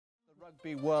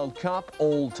Rugby World Cup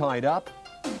all tied up.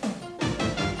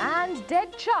 And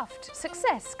dead chuffed.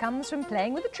 Success comes from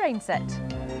playing with a train set.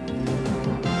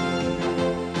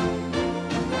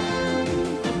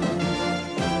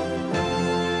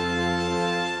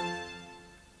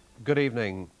 Good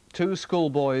evening. Two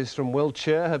schoolboys from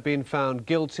Wiltshire have been found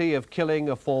guilty of killing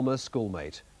a former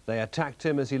schoolmate. They attacked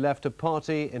him as he left a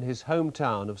party in his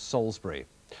hometown of Salisbury.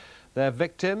 Their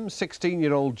victim,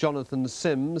 16-year-old Jonathan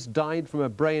Sims, died from a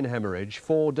brain hemorrhage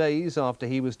 4 days after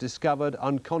he was discovered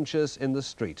unconscious in the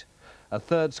street. A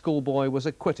third schoolboy was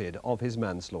acquitted of his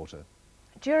manslaughter.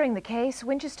 During the case,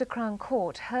 Winchester Crown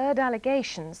Court heard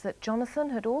allegations that Jonathan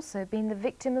had also been the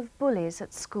victim of bullies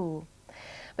at school.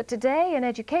 But today, an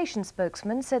education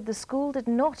spokesman said the school did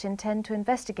not intend to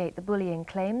investigate the bullying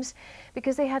claims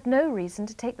because they had no reason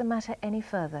to take the matter any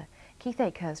further. Keith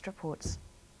Akehurst reports.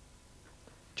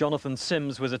 Jonathan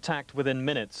Sims was attacked within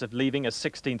minutes of leaving a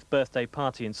 16th birthday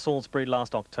party in Salisbury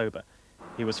last October.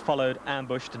 He was followed,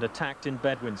 ambushed and attacked in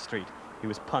Bedwin Street. He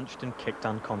was punched and kicked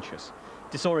unconscious.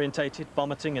 Disorientated,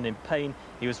 vomiting and in pain,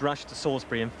 he was rushed to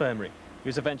Salisbury Infirmary. He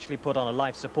was eventually put on a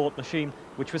life support machine,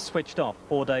 which was switched off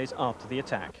 4 days after the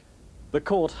attack. The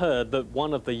court heard that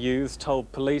one of the youths told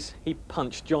police he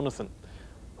punched Jonathan.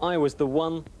 "I was the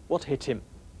one what hit him,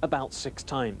 about 6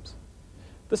 times.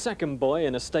 The second boy,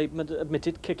 in a statement,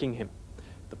 admitted kicking him.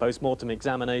 The post-mortem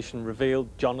examination revealed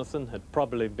Jonathan had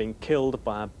probably been killed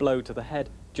by a blow to the head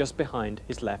just behind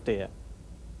his left ear.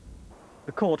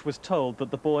 The court was told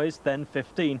that the boys, then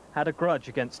 15, had a grudge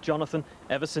against Jonathan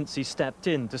ever since he stepped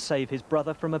in to save his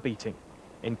brother from a beating.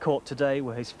 In court today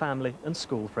were his family and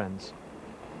school friends.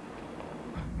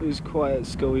 He was quiet at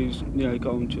school. He was,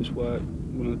 got on to his work.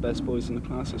 One of the best boys in the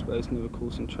class, I suppose. Never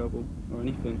caused him trouble or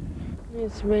anything.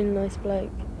 He's a really nice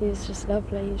bloke. He's just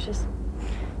lovely. He's just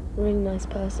a really nice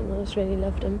person. I just really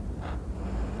loved him.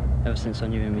 Ever since I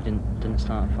knew him, he didn't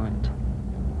start a fight.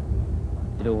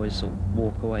 He'd always sort of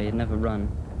walk away. He'd never run,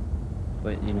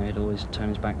 but he'd always turn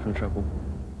his back from trouble.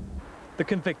 The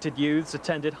convicted youths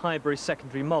attended Highbury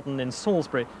Secondary Modern in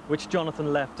Salisbury, which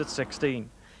Jonathan left at 16.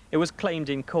 It was claimed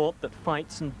in court that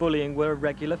fights and bullying were a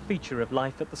regular feature of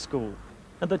life at the school,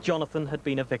 and that Jonathan had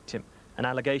been a victim, an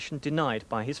allegation denied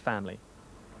by his family.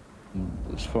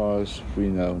 As far as we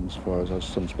know, and as far as our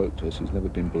son spoke to us, he's never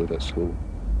been bullied at school.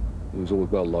 He was always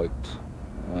well liked.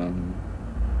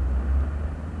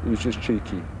 He was just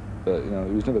cheeky, but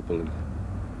he was never bullied.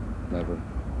 Never.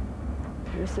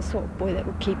 He was the sort of boy that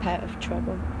would keep out of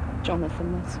trouble.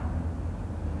 Jonathan was.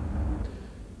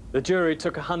 The jury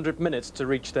took 100 minutes to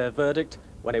reach their verdict.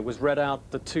 When it was read out,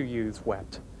 the two youths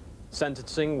wept.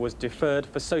 Sentencing was deferred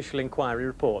for social inquiry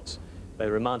reports. They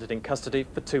were remanded in custody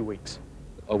for 2 weeks.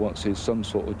 I want to see some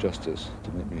sort of justice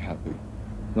to make me happy.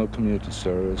 No community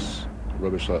service,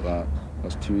 rubbish like that.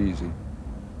 That's too easy.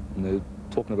 And they're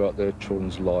talking about their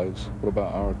children's lives. What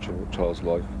about our child's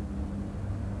life?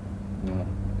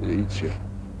 It eats you.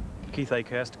 Keith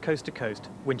Akehurst, Coast to Coast,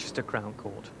 Winchester Crown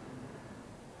Court.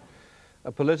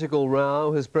 A political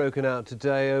row has broken out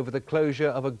today over the closure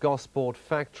of a Gosport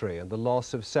factory and the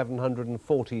loss of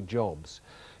 740 jobs.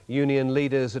 Union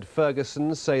leaders at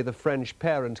Ferguson say the French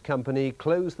parent company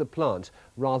closed the plant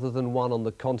rather than one on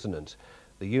the continent.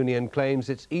 The union claims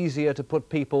it's easier to put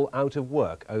people out of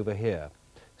work over here.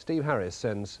 Steve Harris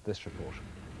sends this report.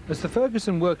 As the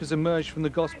Ferguson workers emerged from the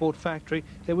Gosport factory,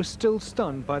 they were still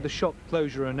stunned by the shop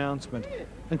closure announcement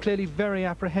and clearly very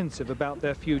apprehensive about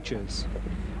their futures.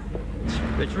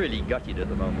 It's really gutted at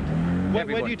the moment. Where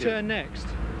do you turn next?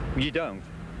 You don't.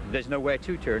 There's nowhere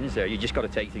to turn, is there? You just got to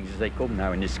take things as they come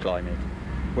now in this climate.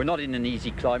 We're not in an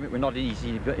easy climate. We're not in an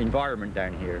easy environment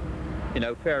down here.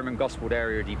 Fareham and Gosport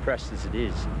area are depressed as it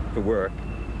is for work.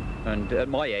 And at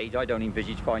my age, I don't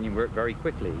envisage finding work very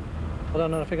quickly. I don't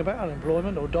know anything about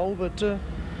unemployment or dole, but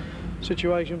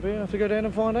situation for you, I have to go down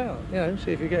and find out.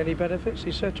 See if you get any benefits,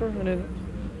 etc., and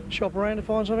then shop around to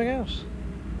find something else.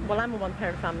 Well, I'm a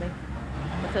one-parent family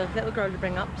with a little girl to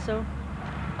bring up, so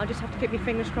I'll just have to keep my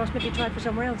fingers crossed, maybe try for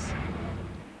somewhere else.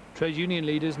 Trade union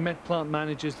leaders met plant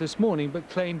managers this morning but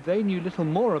claimed they knew little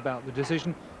more about the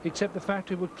decision except the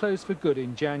factory would close for good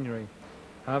in January.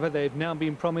 However, they've now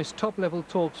been promised top-level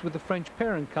talks with the French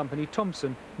parent company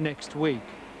Thomson next week.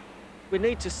 We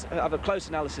need to have a close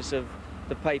analysis of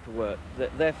the paperwork,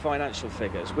 their financial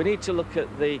figures. We need to look at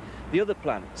the other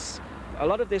plants. A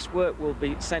lot of this work will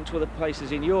be sent to other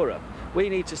places in Europe. We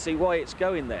need to see why it's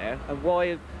going there and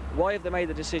why have they made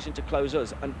the decision to close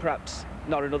us and perhaps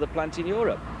not another plant in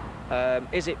Europe.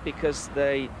 Is it because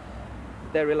their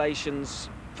relations,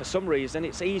 for some reason,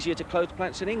 it's easier to close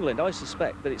plants in England? I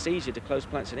suspect that it's easier to close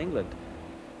plants in England.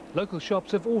 Local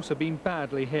shops have also been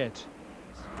badly hit.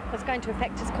 It's going to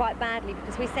affect us quite badly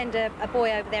because we send a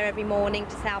boy over there every morning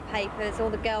to sell papers. All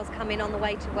the girls come in on the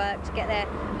way to work to get their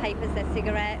papers, their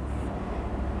cigarettes,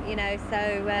 you know, so,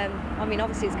 I mean,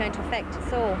 obviously it's going to affect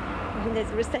us all. I mean, there's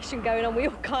a recession going on. We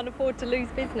all can't afford to lose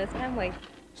business, can we?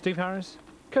 Steve Harris,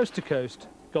 Coast to Coast,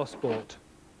 Gosport.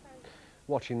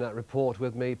 Watching that report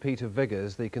with me, Peter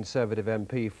Viggers, the Conservative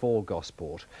MP for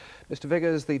Gosport. Mr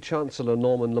Viggers, the Chancellor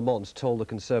Norman Lamont told the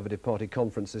Conservative Party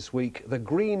conference this week, the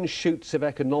green shoots of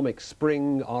economic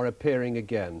spring are appearing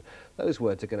again. Those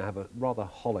words are going to have a rather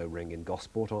hollow ring in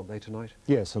Gosport, aren't they, tonight?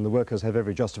 Yes, and the workers have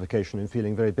every justification in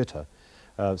feeling very bitter.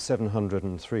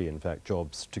 703, in fact,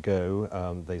 jobs to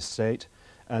go, they state,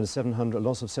 and a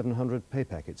loss of 700 pay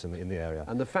packets in the area.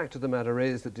 And the fact of the matter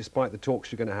is that despite the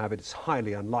talks you're going to have, it's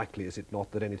highly unlikely, is it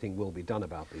not, that anything will be done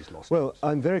about these lost Well, jobs?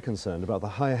 I'm very concerned about the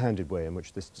high-handed way in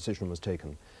which this decision was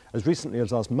taken. As recently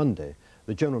as last Monday,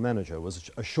 the General Manager was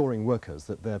assuring workers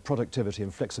that their productivity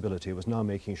and flexibility was now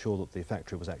making sure that the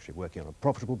factory was actually working on a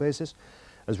profitable basis.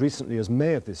 As recently as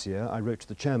May of this year, I wrote to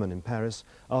the chairman in Paris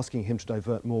asking him to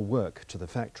divert more work to the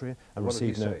factory, and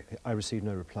I received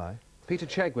no reply. Peter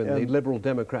Chegwin, the Liberal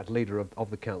Democrat leader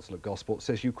of the Council at Gosport,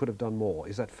 says you could have done more.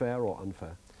 Is that fair or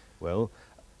unfair? Well,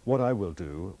 what I will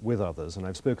do with others, and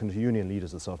I've spoken to union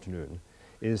leaders this afternoon,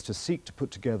 is to seek to put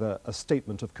together a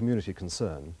statement of community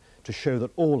concern to show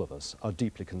that all of us are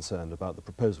deeply concerned about the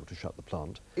proposal to shut the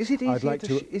plant. Is it easier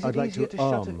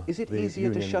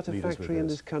to shut a factory in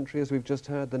this country, as we've just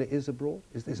heard, than it is abroad?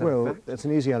 Is that a fact? That's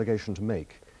an easy allegation to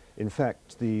make. In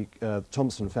fact, the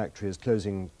Thompson factory is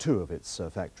closing 2 of its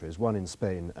factories, one in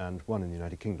Spain and one in the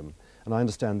United Kingdom. And I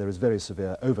understand there is very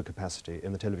severe overcapacity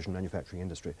in the television manufacturing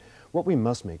industry. What we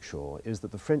must make sure is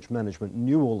that the French management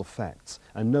knew all the facts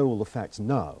and know all the facts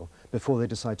now before they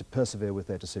decide to persevere with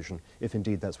their decision, if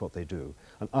indeed that's what they do.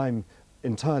 And I'm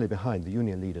entirely behind the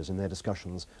union leaders in their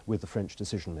discussions with the French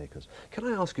decision makers. Can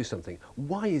I ask you something?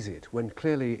 Why is it, when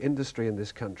clearly industry in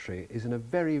this country is in a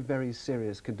very, very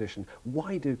serious condition,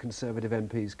 why do Conservative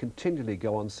MPs continually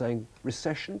go on saying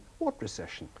recession? What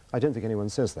recession? I don't think anyone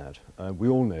says that. We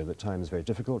all know that times are very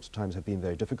difficult, times have been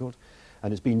very difficult,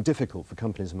 and it's been difficult for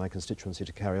companies in my constituency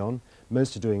to carry on.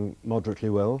 Most are doing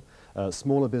moderately well.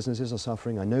 Smaller businesses are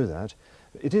suffering, I know that.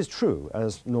 It is true,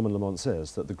 as Norman Lamont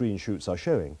says, that the green shoots are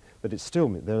showing, but there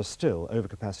is still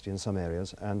overcapacity in some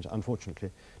areas, and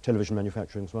unfortunately, television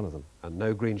manufacturing is one of them. And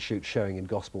no green shoots showing in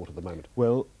Gosport at the moment?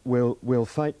 Well, we'll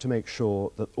fight to make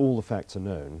sure that all the facts are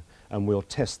known, and we'll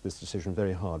test this decision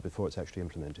very hard before it's actually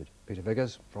implemented. Peter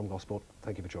Viggers from Gosport,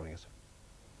 thank you for joining us.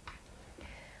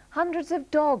 Hundreds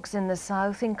of dogs in the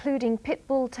south, including pit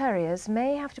bull terriers,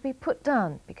 may have to be put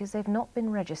down because they've not been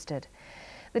registered.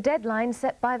 The deadline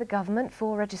set by the government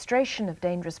for registration of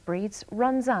dangerous breeds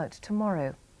runs out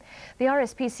tomorrow. The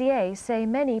RSPCA say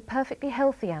many perfectly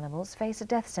healthy animals face a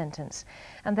death sentence,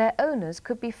 and their owners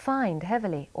could be fined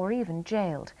heavily or even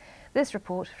jailed. This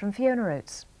report from Fiona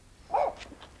Oates.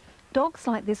 Dogs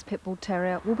like this pit bull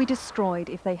terrier will be destroyed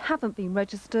if they haven't been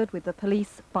registered with the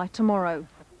police by tomorrow.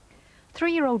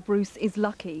 3-year-old Bruce is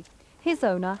lucky. His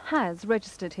owner has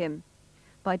registered him.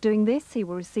 By doing this, he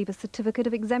will receive a certificate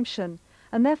of exemption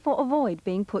and therefore avoid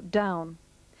being put down.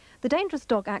 The Dangerous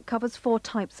Dog Act covers 4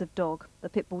 types of dog: the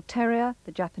pit bull terrier,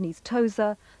 the Japanese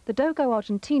Tosa, the Dogo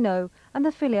Argentino and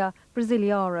the Filia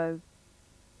Brasiliaro.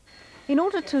 In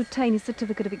order to obtain his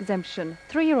certificate of exemption,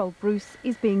 3-year-old Bruce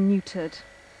is being neutered.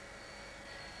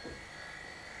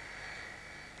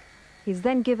 He is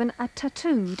then given a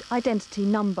tattooed identity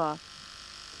number.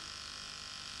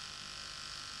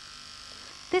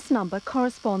 This number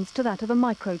corresponds to that of a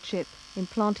microchip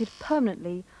implanted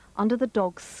permanently under the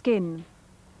dog's skin.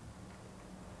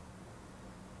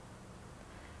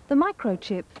 The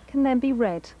microchip can then be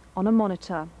read on a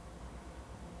monitor.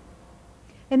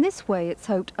 In this way, it's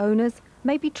hoped owners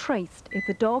may be traced if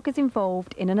the dog is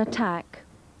involved in an attack.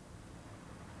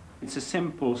 It's a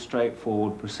simple,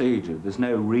 straightforward procedure. There's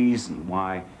no reason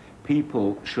why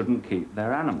people shouldn't keep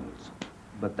their animals,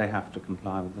 but they have to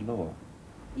comply with the law.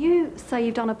 You say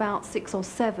you've done about 6 or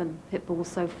 7 pit bulls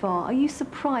so far. Are you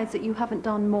surprised that you haven't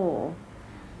done more?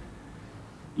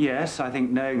 Yes, I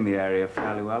think knowing the area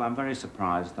fairly well, I'm very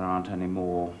surprised there aren't any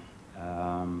more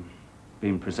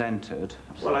being presented.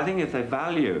 Well, I think if they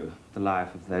value the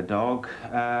life of their dog,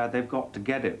 they've got to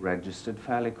get it registered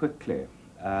fairly quickly.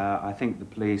 I think the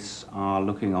police are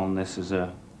looking on this as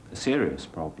a serious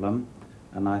problem,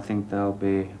 and I think they'll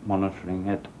be monitoring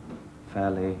it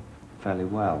fairly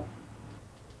well.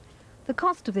 The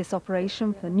cost of this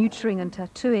operation for neutering and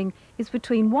tattooing is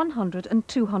between £100 and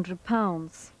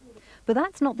 £200. But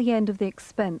that's not the end of the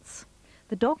expense.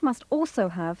 The dog must also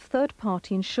have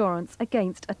third-party insurance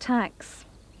against attacks.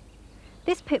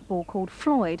 This pit bull called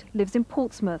Floyd lives in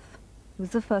Portsmouth. He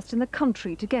was the first in the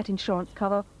country to get insurance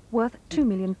cover worth £2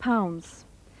 million.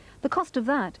 The cost of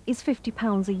that is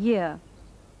 £50 a year.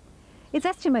 It's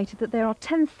estimated that there are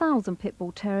 10,000 pit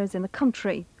bull terriers in the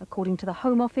country. According to the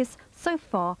Home Office, so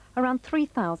far around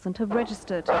 3,000 have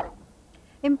registered.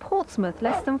 In Portsmouth,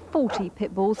 less than 40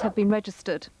 pit bulls have been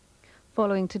registered.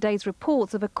 Following today's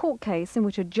reports of a court case in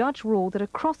which a judge ruled that a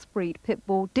crossbreed pit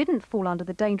bull didn't fall under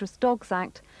the Dangerous Dogs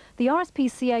Act, the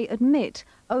RSPCA admit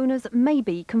owners may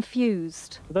be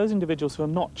confused. For those individuals who are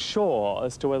not sure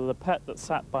as to whether the pet that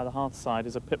sat by the hearthside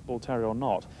is a pit bull terrier or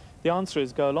not, the answer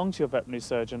is go along to your veterinary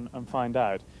surgeon and find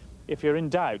out. If you're in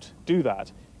doubt, do that.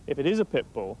 If it is a pit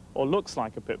bull or looks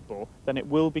like a pit bull, then it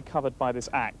will be covered by this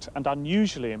Act. And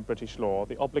unusually in British law,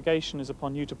 the obligation is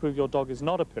upon you to prove your dog is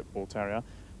not a pit bull terrier,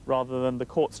 rather than the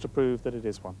courts to prove that it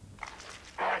is one.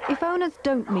 If owners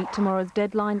don't meet tomorrow's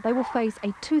deadline, they will face a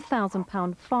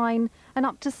 £2,000 fine and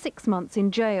up to 6 months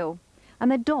in jail. And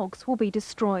their dogs will be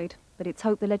destroyed. But it's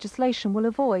hoped the legislation will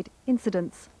avoid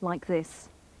incidents like this.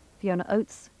 Fiona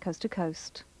Oates, Coast to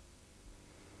Coast.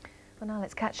 Well, now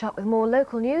let's catch up with more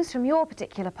local news from your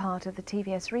particular part of the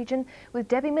TVS region with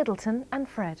Debbie Middleton and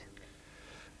Fred.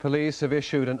 Police have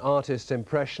issued an artist's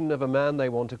impression of a man they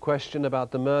want to question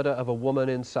about the murder of a woman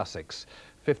in Sussex.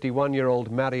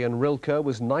 51-year-old Marion Rilke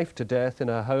was knifed to death in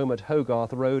her home at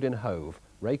Hogarth Road in Hove.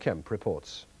 Ray Kemp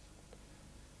reports.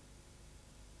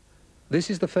 This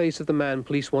is the face of the man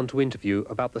police want to interview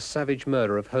about the savage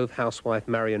murder of Hove housewife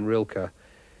Marion Rilke.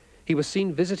 He was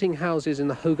seen visiting houses in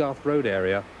the Hogarth Road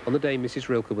area on the day Mrs.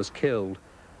 Rilke was killed.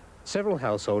 Several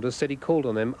householders said he called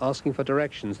on them asking for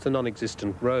directions to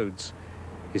non-existent roads.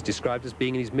 He's described as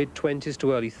being in his mid-20s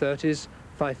to early 30s,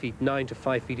 5 feet 9 to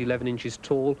 5 feet 11 inches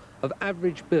tall, of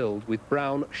average build with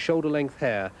brown shoulder-length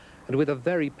hair and with a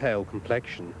very pale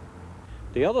complexion.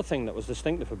 The other thing that was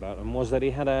distinctive about him was that he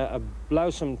had a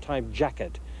blousome-type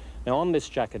jacket. Now, on this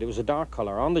jacket, it was a dark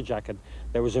colour. On the jacket,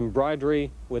 there was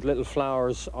embroidery with little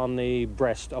flowers on the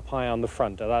breast, up high on the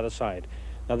front, at either side.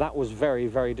 Now, that was very,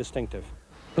 very distinctive.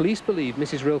 Police believe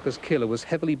Mrs. Rilke's killer was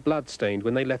heavily blood-stained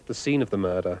when they left the scene of the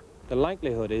murder. The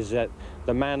likelihood is that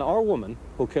the man or woman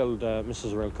who killed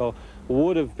Mrs. Rilke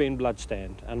would have been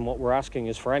blood-stained. And what we're asking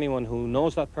is for anyone who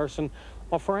knows that person,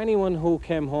 or for anyone who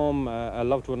came home, a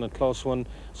loved one, a close one,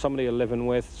 somebody you're living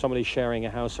with, somebody sharing a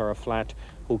house or a flat,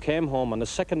 who came home on the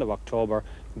 2nd of October,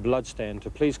 bloodstained, to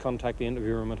please contact the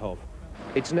interview room at Hove.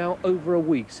 It's now over a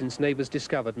week since neighbours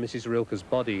discovered Mrs. Rilke's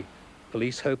body.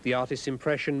 Police hope the artist's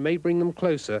impression may bring them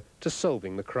closer to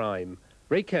solving the crime.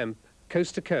 Ray Kemp,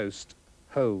 Coast to Coast,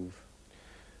 Hove.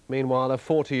 Meanwhile, a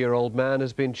 40-year-old man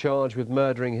has been charged with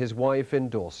murdering his wife in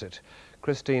Dorset.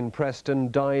 Christine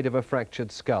Preston died of a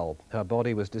fractured skull. Her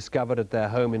body was discovered at their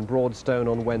home in Broadstone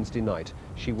on Wednesday night.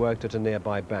 She worked at a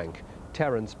nearby bank.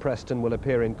 Terence Preston will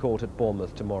appear in court at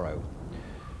Bournemouth tomorrow.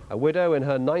 A widow in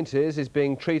her 90s is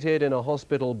being treated in a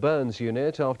hospital burns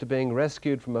unit after being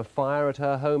rescued from a fire at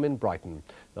her home in Brighton.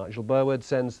 Nigel Burwood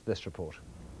sends this report.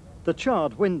 The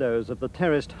charred windows of the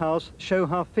terraced house show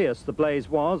how fierce the blaze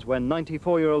was when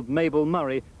 94-year-old Mabel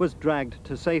Murray was dragged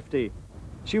to safety.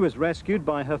 She was rescued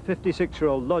by her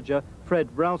 56-year-old lodger, Fred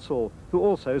Rousell, who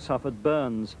also suffered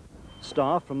burns.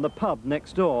 Staff from the pub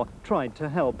next door tried to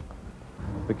help.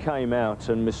 We came out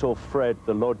and we saw Fred,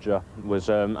 the lodger,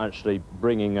 was actually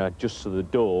bringing her just to the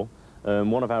door.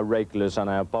 One of our regulars and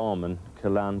our barman,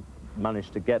 Kalan,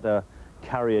 managed to get her,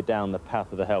 carry her down the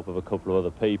path with the help of a couple of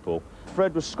other people.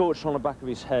 Fred was scorched on the back of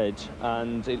his head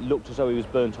and it looked as though he was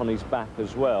burnt on his back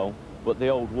as well, but the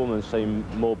old woman seemed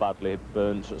more badly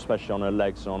burnt, especially on her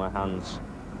legs and on her hands.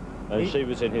 And she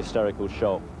was in hysterical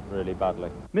shock, really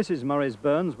badly. Mrs. Murray's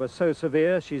burns were so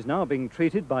severe she's now being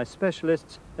treated by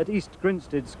specialists at East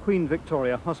Grinstead's Queen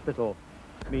Victoria Hospital.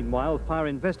 Meanwhile, fire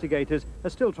investigators are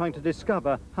still trying to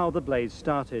discover how the blaze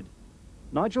started.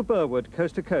 Nigel Burwood,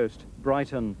 Coast to Coast,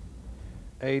 Brighton.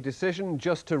 A decision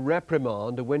just to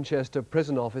reprimand a Winchester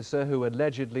prison officer who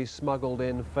allegedly smuggled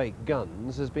in fake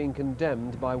guns has been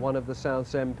condemned by one of the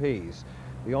South's MPs.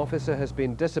 The officer has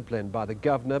been disciplined by the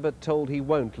governor but told he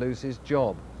won't lose his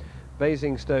job.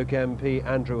 Basingstoke MP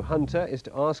Andrew Hunter is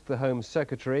to ask the Home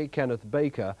Secretary, Kenneth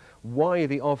Baker, why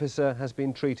the officer has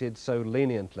been treated so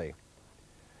leniently.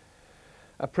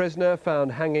 A prisoner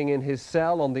found hanging in his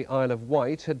cell on the Isle of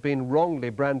Wight had been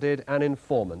wrongly branded an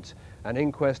informant. An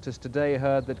inquest has today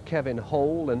heard that Kevin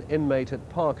Hole, an inmate at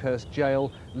Parkhurst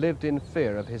Jail, lived in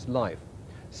fear of his life.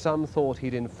 Some thought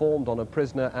he'd informed on a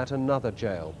prisoner at another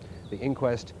jail. The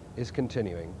inquest is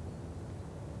continuing.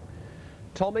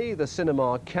 Tommy, the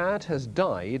cinema cat, has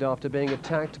died after being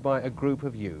attacked by a group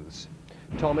of youths.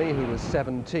 Tommy, who was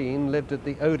 17, lived at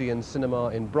the Odeon Cinema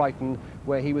in Brighton,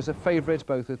 where he was a favourite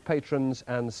both with patrons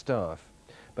and staff.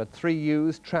 But 3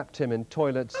 youths trapped him in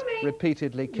toilets,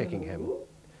 repeatedly kicking him.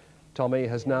 Tommy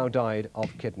has now died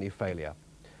of kidney failure.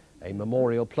 A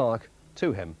memorial plaque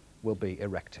to him will be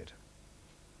erected.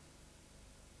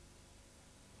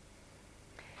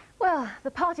 Well, the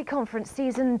party conference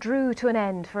season drew to an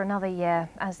end for another year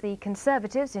as the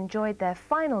Conservatives enjoyed their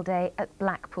final day at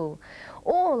Blackpool.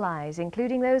 All eyes,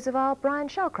 including those of our Brian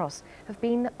Shallcross, have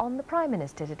been on the Prime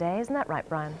Minister today. Isn't that right,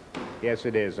 Brian? Yes,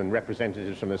 it is, and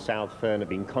representatives from the South Fern have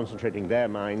been concentrating their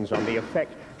minds on the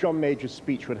effect John Major's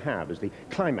speech would have as the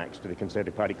climax to the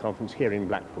Conservative Party conference here in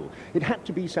Blackpool. It had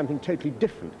to be something totally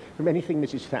different from anything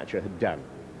Mrs Thatcher had done.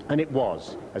 And it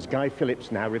was, as Guy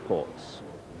Phillips now reports.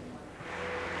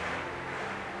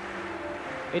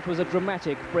 It was a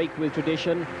dramatic break with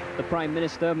tradition, the Prime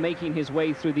Minister making his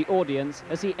way through the audience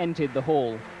as he entered the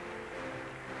hall.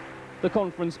 The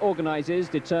conference organisers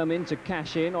determined to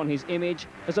cash in on his image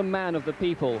as a man of the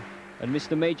people, and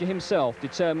Mr Major himself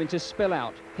determined to spell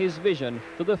out his vision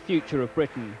for the future of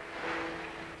Britain.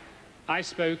 I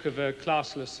spoke of a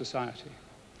classless society.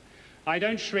 I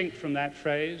don't shrink from that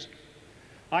phrase.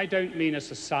 I don't mean a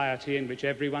society in which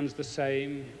everyone's the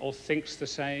same, or thinks the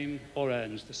same, or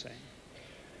earns the same,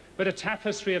 but a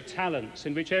tapestry of talents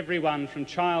in which everyone from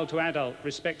child to adult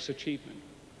respects achievement,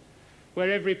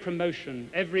 where every promotion,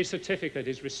 every certificate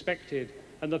is respected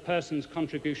and the person's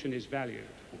contribution is valued.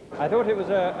 I thought it was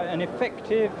an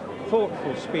effective,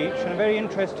 thoughtful speech and a very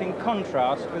interesting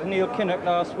contrast with Neil Kinnock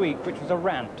last week, which was a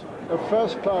rant. A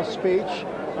first-class speech.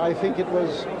 I think it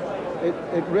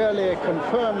really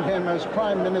confirmed him as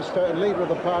Prime Minister and leader of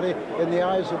the party in the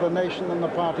eyes of the nation and the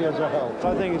party as a whole.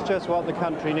 I think it's just what the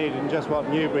country needed and just what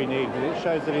Newbury needed. It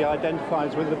shows that he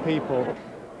identifies with the people.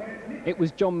 It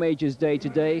was John Major's day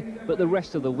today, but the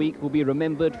rest of the week will be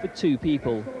remembered for 2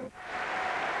 people.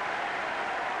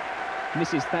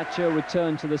 Mrs Thatcher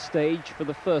returned to the stage for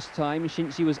the first time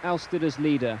since she was ousted as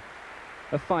leader.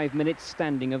 A 5-minute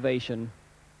standing ovation.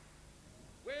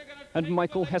 And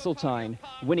Michael Heseltine,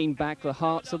 winning back the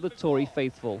hearts of the Tory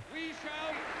faithful.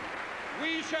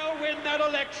 We shall win that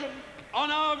election on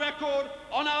our record,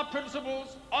 on our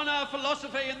principles, on our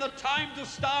philosophy, and the time to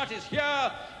start is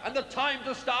here, and the time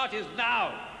to start is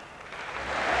now.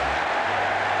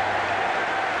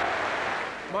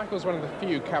 Michael's one of the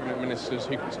few cabinet ministers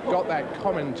who's got that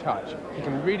common touch. He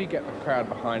can really get the crowd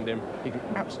behind him. He can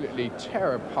absolutely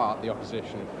tear apart the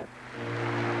opposition.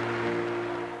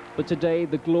 But today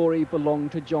the glory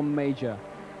belonged to John Major,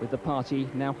 with the party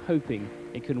now hoping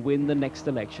it can win the next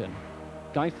election.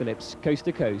 Guy Phillips, Coast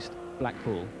to Coast,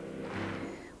 Blackpool.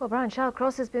 Well, Brian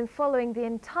Shallcross has been following the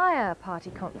entire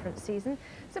party conference season.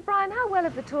 So, Brian, how well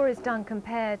have the Tories done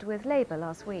compared with Labour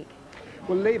last week?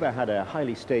 Well, Labour had a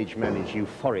highly stage-managed,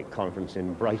 euphoric conference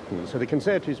in Brighton, so the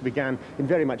Conservatives began in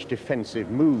very much defensive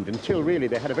mood until really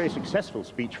they had a very successful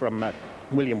speech from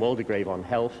William Waldegrave on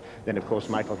health, then of course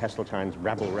Michael Heseltine's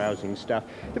rabble-rousing stuff.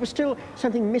 There was still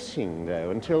something missing,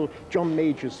 though, until John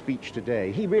Major's speech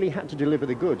today. He really had to deliver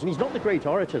the goods, and he's not the great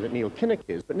orator that Neil Kinnock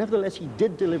is, but nevertheless he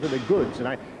did deliver the goods, and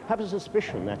I have a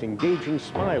suspicion that engaging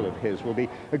smile of his will be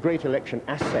a great election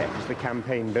asset as the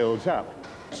campaign builds up.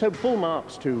 So full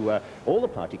marks to all the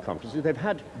party conferences. They've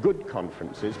had good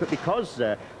conferences, but because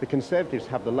the Conservatives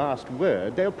have the last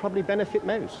word, they'll probably benefit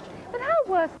most. But how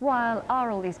worthwhile are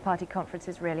all these party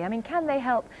conferences, really? I mean, can they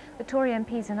help the Tory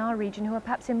MPs in our region who are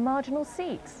perhaps in marginal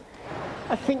seats?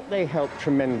 I think they help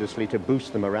tremendously to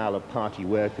boost the morale of party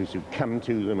workers who come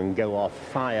to them and go off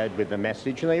fired with the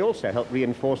message, and they also help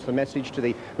reinforce the message to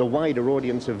the wider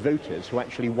audience of voters who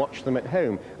actually watch them at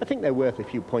home. I think they're worth a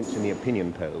few points in the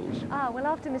opinion polls. Well,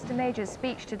 after Mr Major's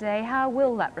speech today, how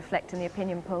will that reflect in the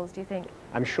opinion polls, do you think?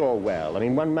 I'm sure well. I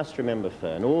mean, one must remember,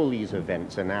 Fern, all these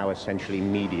events are now essentially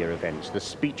media events. The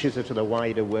speeches are to the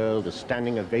wider world, the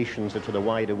standing ovations are to the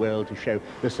wider world to show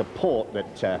the support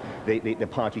that the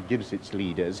party gives its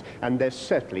leaders, and they're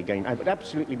certainly going, I would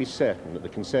absolutely be certain that the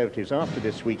Conservatives, after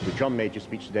this week with John Major's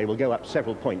speech today, will go up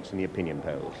several points in the opinion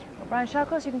polls. Well, Brian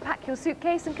Shallcross, you can pack your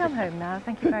suitcase and come home now.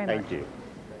 Thank you very much. Thank you.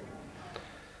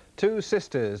 2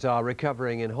 sisters are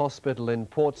recovering in hospital in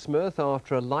Portsmouth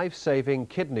after a life-saving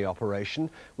kidney operation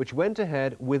which went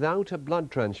ahead without a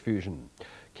blood transfusion.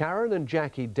 Karen and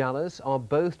Jackie Dallas are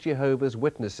both Jehovah's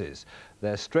Witnesses.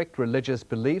 Their strict religious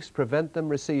beliefs prevent them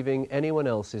receiving anyone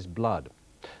else's blood.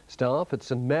 Staff at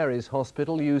St Mary's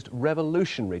Hospital used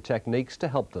revolutionary techniques to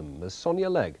help them, as Sonia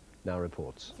Legg now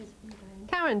reports.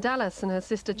 Karen Dallas and her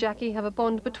sister Jackie have a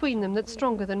bond between them that's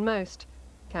stronger than most.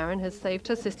 Karen has saved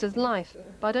her sister's life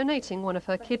by donating one of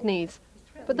her kidneys.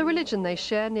 but the religion they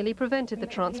share nearly prevented the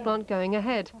transplant going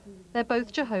ahead. They're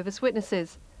both Jehovah's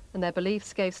Witnesses, and their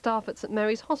beliefs gave staff at St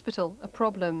Mary's Hospital a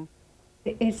problem.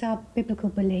 It's our biblical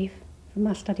belief from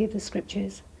our study of the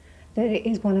scriptures that it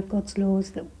is one of God's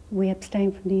laws that we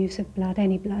abstain from the use of blood,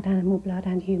 any blood, animal blood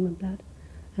and human blood,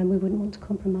 and we wouldn't want to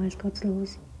compromise God's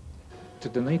laws. To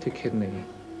donate a kidney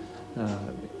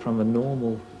from a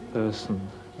normal person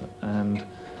and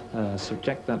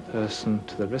subject that person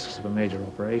to the risks of a major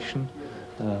operation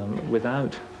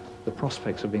without the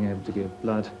prospects of being able to give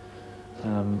blood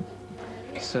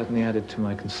certainly added to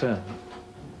my concern.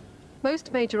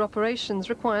 Most major operations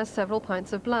require several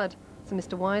pints of blood, so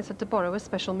Mr Wise had to borrow a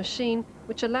special machine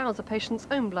which allows a patient's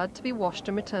own blood to be washed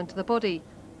and returned to the body.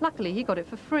 Luckily, he got it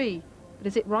for free. But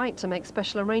is it right to make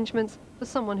special arrangements for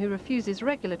someone who refuses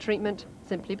regular treatment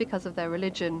simply because of their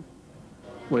religion?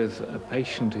 With a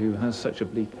patient who has such a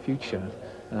bleak future,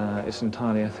 it's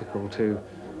entirely ethical to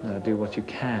do what you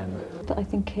can. I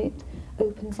think it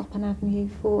opens up an avenue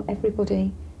for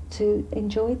everybody to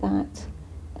enjoy that.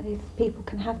 If people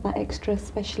can have that extra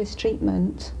specialist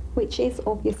treatment, which is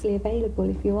obviously available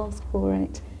if you ask for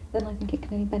it, then I think it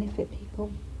can only benefit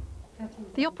people.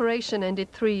 The operation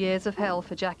ended 3 years of hell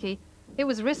for Jackie. It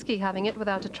was risky having it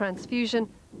without a transfusion,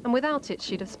 and without it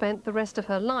she'd have spent the rest of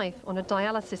her life on a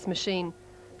dialysis machine.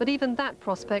 But even that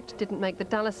prospect didn't make the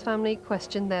Dallas family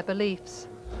question their beliefs.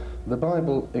 The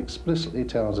Bible explicitly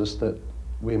tells us that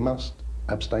we must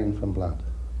abstain from blood,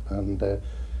 and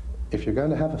if you're going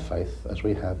to have a faith, as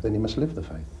we have, then you must live the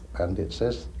faith. And it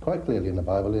says quite clearly in the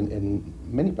Bible, in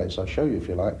many places, I'll show you if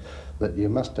you like, that you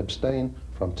must abstain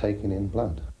from taking in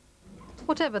blood.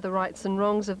 Whatever the rights and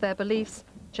wrongs of their beliefs,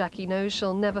 Jackie knows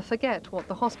she'll never forget what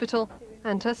the hospital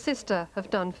and her sister have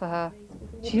done for her.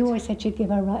 She always said she'd give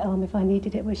her right arm if I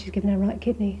needed it, well, she's given her right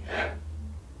kidney.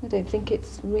 I don't think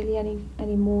it's really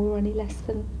any more or any less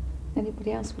than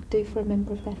anybody else would do for a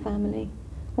member of their family.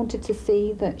 Wanted to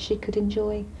see that she could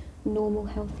enjoy a normal,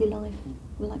 healthy life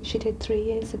like she did 3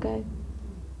 years ago.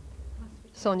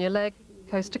 Sonia Legg,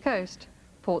 Coast to Coast,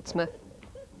 Portsmouth.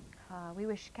 We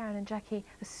wish Karen and Jackie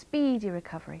a speedy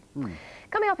recovery.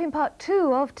 Coming up in part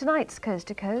 2 of tonight's Coast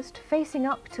to Coast, facing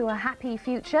up to a happy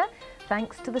future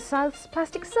thanks to the South's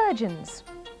plastic surgeons.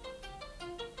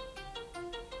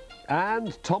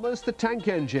 And Thomas the Tank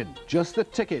Engine, just the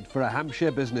ticket for a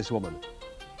Hampshire businesswoman.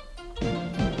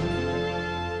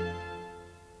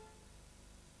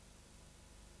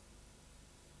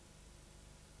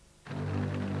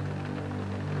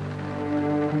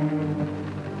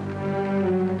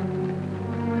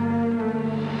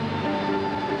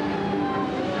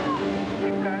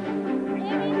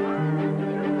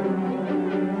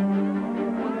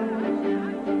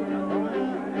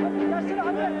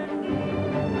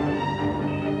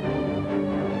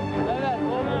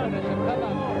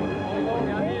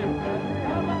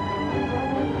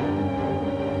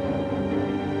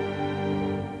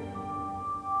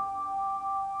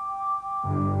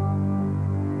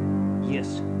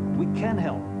 Yes, we can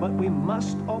help, but we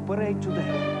must operate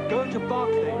today. Go to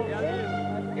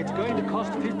Barclays. It's going to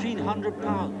cost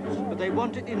 £1,500, but they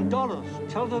want it in dollars.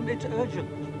 Tell them it's urgent.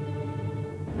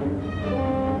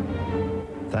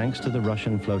 Thanks to the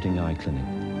Russian Floating Eye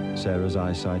Clinic, Sarah's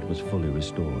eyesight was fully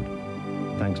restored.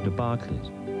 Thanks to Barclays,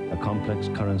 a complex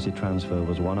currency transfer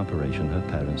was one operation her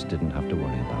parents didn't have to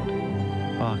worry about.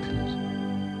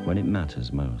 Barclays, when it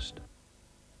matters most.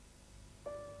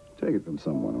 Take it from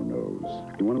someone who knows.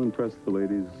 You want to impress the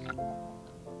ladies?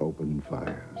 Open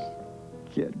fires.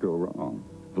 Can't go wrong.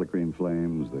 Flickering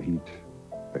flames, the heat,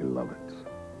 they love it.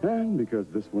 And because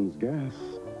this one's gas,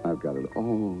 I've got it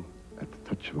all at the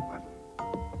touch of a button.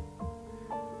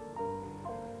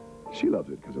 She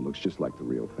loves it because it looks just like the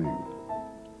real thing.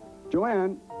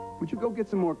 Joanne, would you go get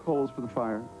some more coals for the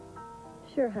fire?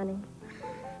 Sure, honey.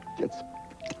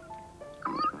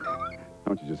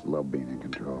 Don't you just love being in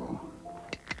control?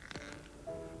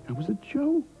 That was a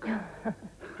joke.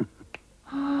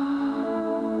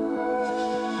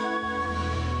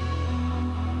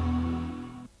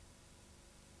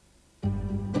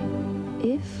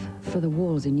 If, for the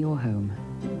walls in your home,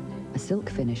 a silk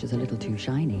finish is a little too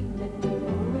shiny,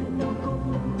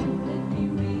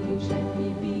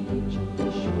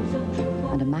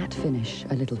 and a matte finish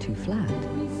a little too flat,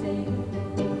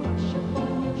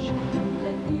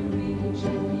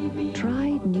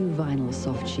 try new vinyl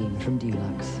soft sheen from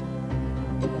Dulux.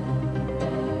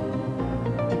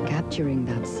 Capturing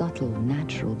that subtle,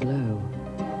 natural glow,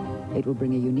 it will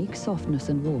bring a unique softness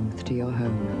and warmth to your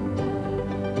home.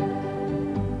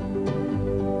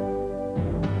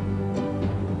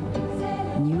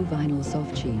 New vinyl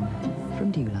soft sheen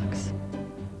from Dulux.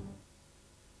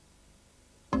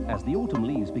 As As the autumn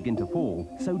leaves begin to fall,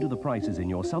 so do the prices in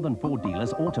your Southern Ford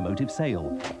dealers' automotive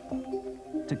sale.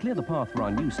 To clear the path for our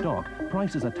new stock,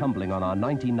 prices are tumbling on our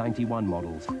 1991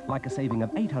 models, like a saving of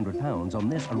 £800 on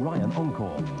this Orion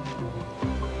Encore.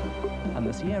 And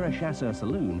the Sierra Chasseur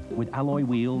Saloon, with alloy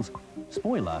wheels,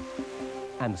 spoiler,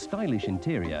 and stylish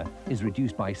interior, is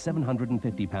reduced by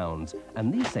 £750,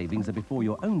 and these savings are before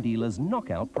your own dealer's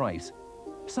knockout price.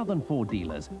 Southern Ford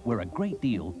dealers, where a great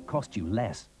deal costs you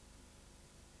less.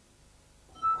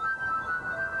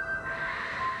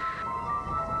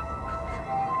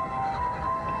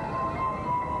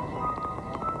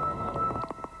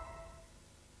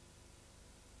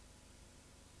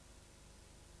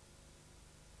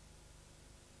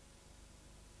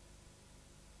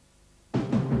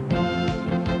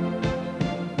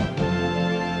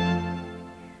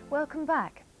 Welcome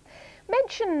back.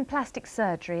 Mention plastic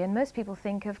surgery and most people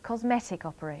think of cosmetic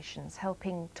operations,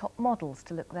 helping top models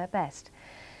to look their best.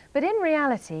 But in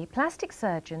reality, plastic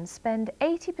surgeons spend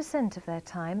 80% of their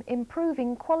time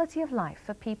improving quality of life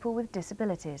for people with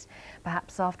disabilities,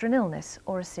 perhaps after an illness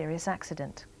or a serious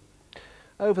accident.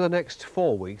 Over the next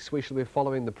 4 weeks, we shall be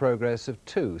following the progress of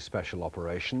 2 special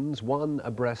operations, one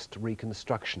a breast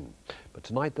reconstruction. But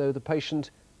tonight, though, the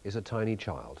patient is a tiny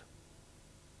child.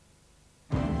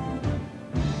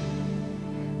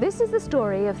 This is the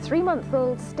story of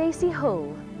 3-month-old Stacey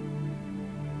Hull.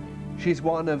 She's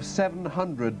one of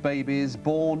 700 babies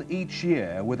born each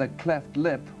year with a cleft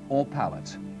lip or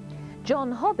palate.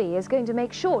 John Hobby is going to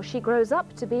make sure she grows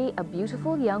up to be a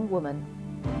beautiful young woman.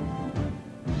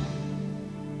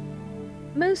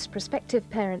 Most prospective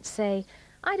parents say,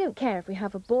 I don't care if we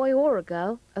have a boy or a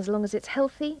girl, as long as it's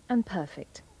healthy and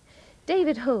perfect.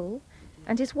 David Hull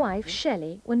and his wife,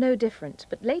 Shelley, were no different,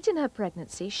 but late in her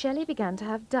pregnancy, Shelley began to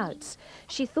have doubts.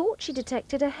 She thought she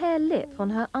detected a hair lip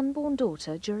on her unborn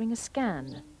daughter during a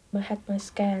scan. I had my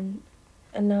scan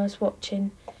and I was watching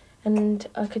and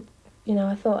I could,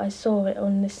 I thought I saw it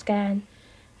on the scan.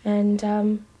 And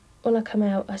when I come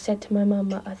out, I said to my mum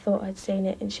that I thought I'd seen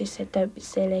it and she said, don't be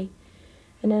silly.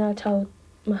 And then I told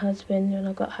my husband when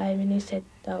I got home and he said,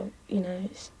 oh,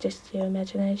 it's just your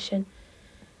imagination.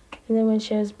 And then when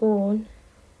she was born,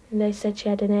 and they said she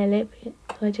had an hair lip, it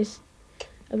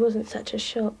wasn't such a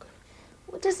shock.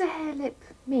 What does a hair lip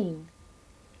mean?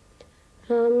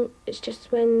 It's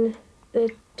just when the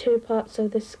 2 parts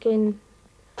of the skin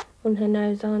on her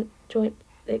nose aren't joint,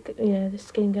 the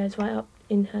skin goes right up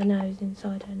in her nose,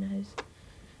 inside her nose.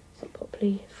 It's not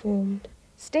properly formed.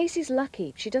 Stacey's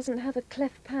lucky she doesn't have a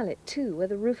cleft palate too, where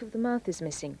the roof of the mouth is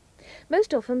missing.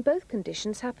 Most often both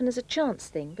conditions happen as a chance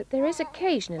thing, but there is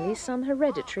occasionally some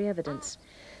hereditary evidence.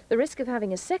 The risk of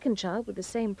having a second child with the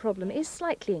same problem is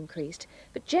slightly increased,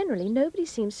 but generally nobody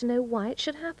seems to know why it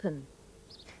should happen.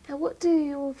 Now, what do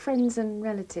your friends and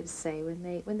relatives say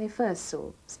when they first saw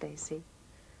Stacey?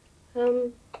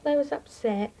 They was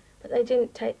upset, but they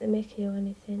didn't take the mickey or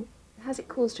anything. Has it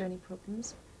caused her any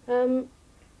problems? When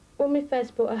we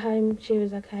first brought her home, she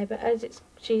was okay, but as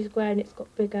she's grown, it's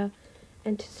got bigger.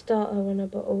 And to start her on a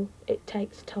bottle, it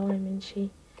takes time and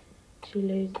she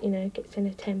gets in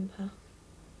a temper.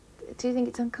 Do you think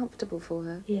it's uncomfortable for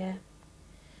her? Yeah.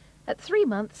 At 3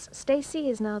 months, Stacey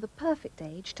is now the perfect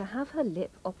age to have her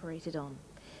lip operated on.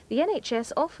 The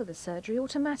NHS offer the surgery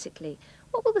automatically.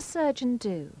 What will the surgeon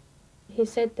do? He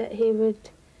said that he would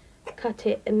cut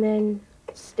it and then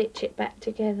stitch it back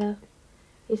together.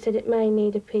 He said it may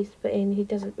need a piece put in. He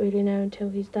doesn't really know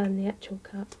until he's done the actual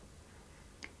cut.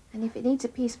 And if it needs a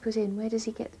piece put in, where does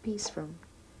he get the piece from?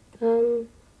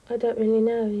 I don't really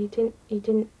know. He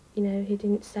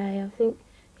didn't say. I think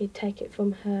he'd take it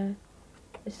from her,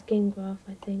 a skin graft,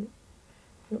 I think.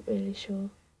 Not really sure.